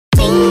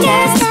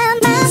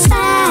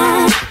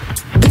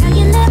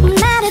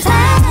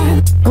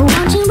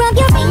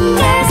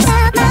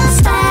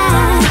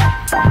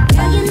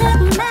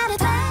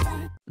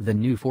The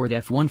new Ford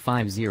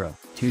F-150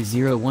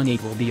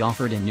 2018 will be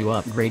offered a new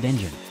upgrade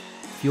engine.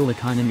 Fuel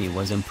economy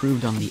was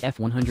improved on the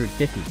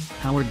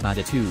F-150, powered by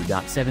the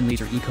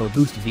 2.7-liter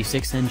EcoBoost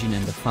V6 engine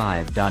and the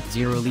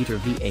 5.0-liter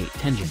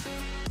V8 engine.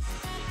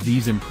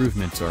 These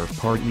improvements are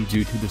partly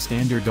due to the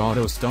standard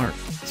auto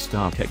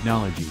start-stop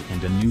technology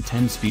and a new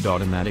 10-speed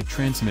automatic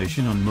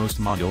transmission on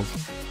most models.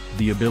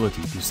 The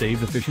ability to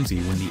save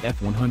efficiency when the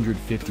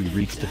F-150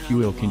 reached a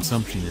fuel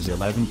consumption is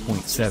 11.7,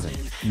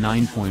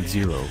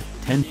 9.0,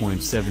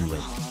 10.7 lit,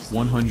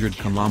 100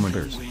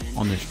 kilometers,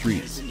 on the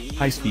streets,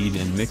 high-speed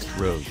and mixed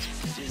roads.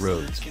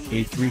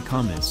 A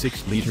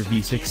 3.6-liter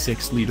V6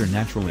 6-liter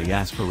naturally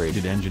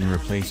aspirated engine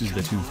replaces the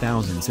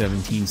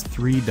 2017's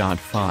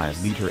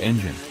 3.5-liter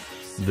engine.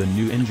 The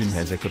new engine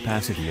has a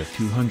capacity of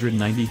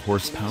 290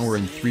 horsepower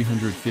and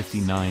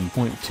 359.2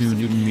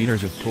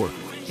 Nm of torque,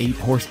 8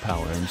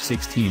 horsepower and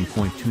 16.2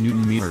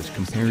 Nm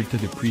compared to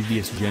the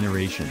previous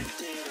generation.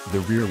 The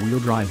rear-wheel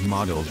drive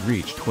models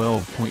reach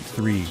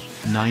 12.3,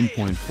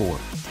 9.4,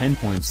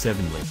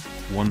 10.7 lit,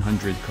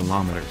 100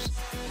 km.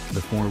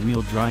 The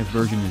four-wheel drive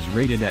version is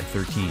rated at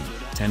 13,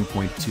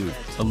 10.2,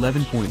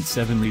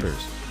 11.7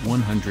 liters,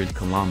 100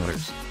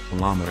 km.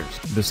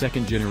 The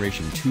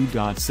second-generation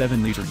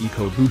 2.7-liter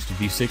EcoBoost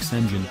V6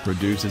 engine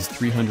produces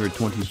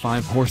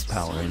 325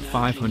 horsepower and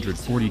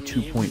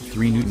 542.3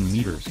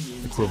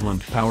 Nm,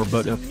 equivalent power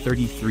but up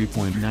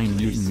 33.9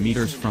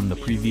 Nm from the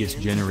previous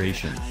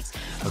generation.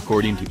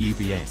 According to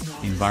EPA,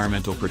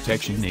 Environmental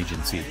Protection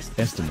Agency,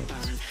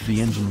 estimates,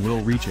 the engine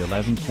will reach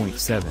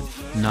 11.7,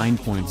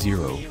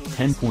 9.0,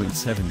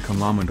 10.7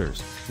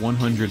 km,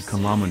 100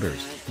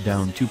 km,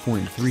 down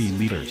 2.3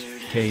 liters.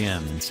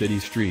 km in city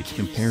streets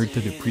compared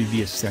to the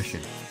previous session.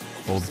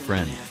 Old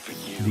friend.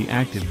 The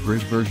active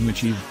bridge version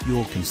achieved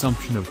fuel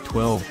consumption of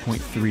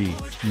 12.3,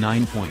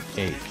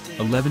 9.8,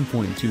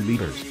 11.2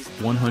 liters,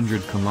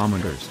 100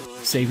 kilometers,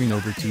 saving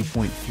over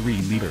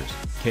 2.3 liters,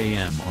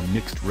 km on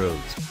mixed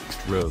roads.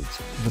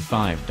 The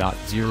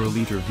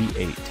 5.0-liter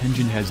V8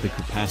 engine has the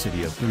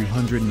capacity of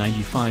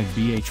 395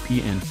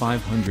 bhp and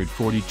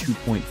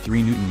 542.3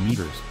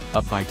 Nm,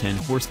 up by 10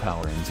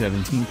 horsepower and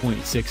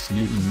 17.6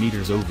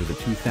 Nm over the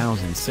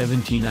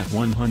 2017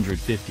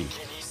 F-150.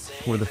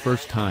 For the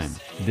first time,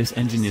 this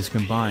engine is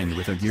combined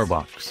with a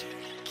gearbox.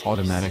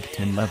 Automatic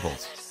 10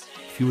 levels.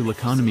 Fuel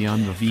economy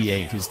on the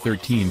V8 is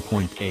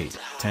 13.8,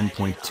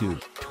 10.2,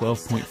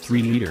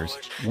 12.3 liters,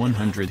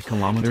 100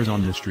 km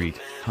on the street,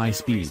 high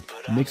speed,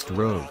 mixed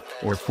road,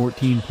 or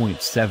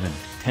 14.7,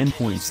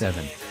 10.7,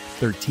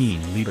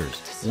 13 liters,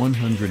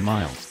 100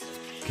 miles.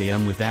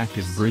 km with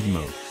active bridge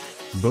mode.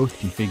 Both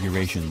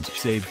configurations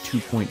save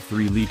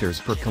 2.3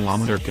 liters per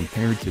kilometer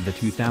compared to the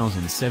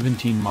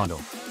 2017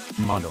 model.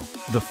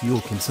 The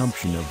fuel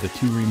consumption of the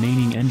two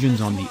remaining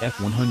engines on the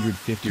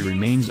F-150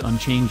 remains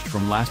unchanged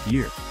from last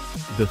year.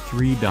 The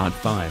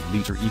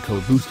 3.5-liter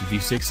EcoBoost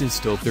V6 is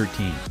still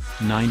 13,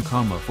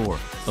 9.4,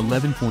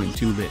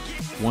 11.2 lit,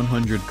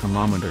 100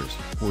 kilometers,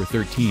 or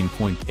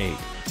 13.8,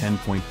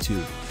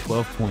 10.2,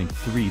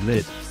 12.3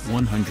 lit,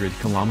 100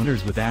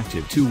 kilometers with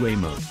active two-way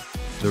mode.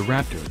 The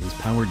Raptor is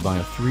powered by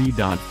a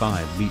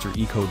 3.5-liter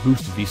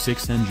EcoBoost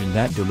V6 engine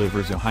that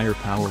delivers a higher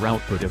power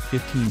output of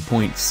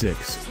 15.6,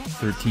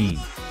 13,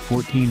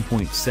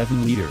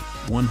 14.7 liter,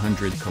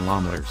 100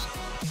 kilometers.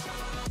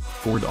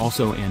 Ford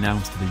also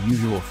announced the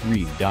usual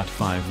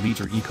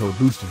 3.5-liter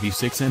EcoBoost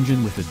V6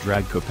 engine with a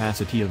drag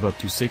capacity of up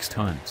to 6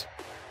 tons.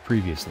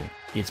 Previously,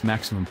 its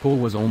maximum pull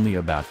was only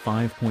about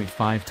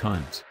 5.5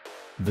 tons.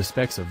 The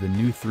specs of the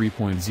new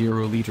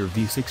 3.0-liter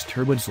V6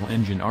 turbodiesel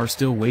engine are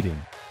still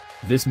waiting.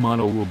 This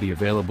model will be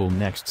available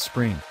next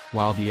spring,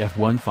 while the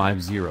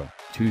F-150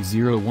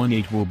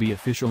 2018 will be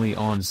officially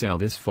on sale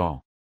this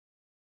fall.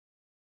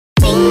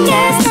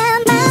 Fingers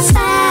down my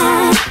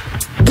spine,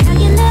 girl,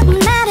 you look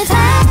mighty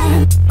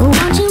fine.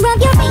 Won't you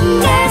rub your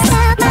fingers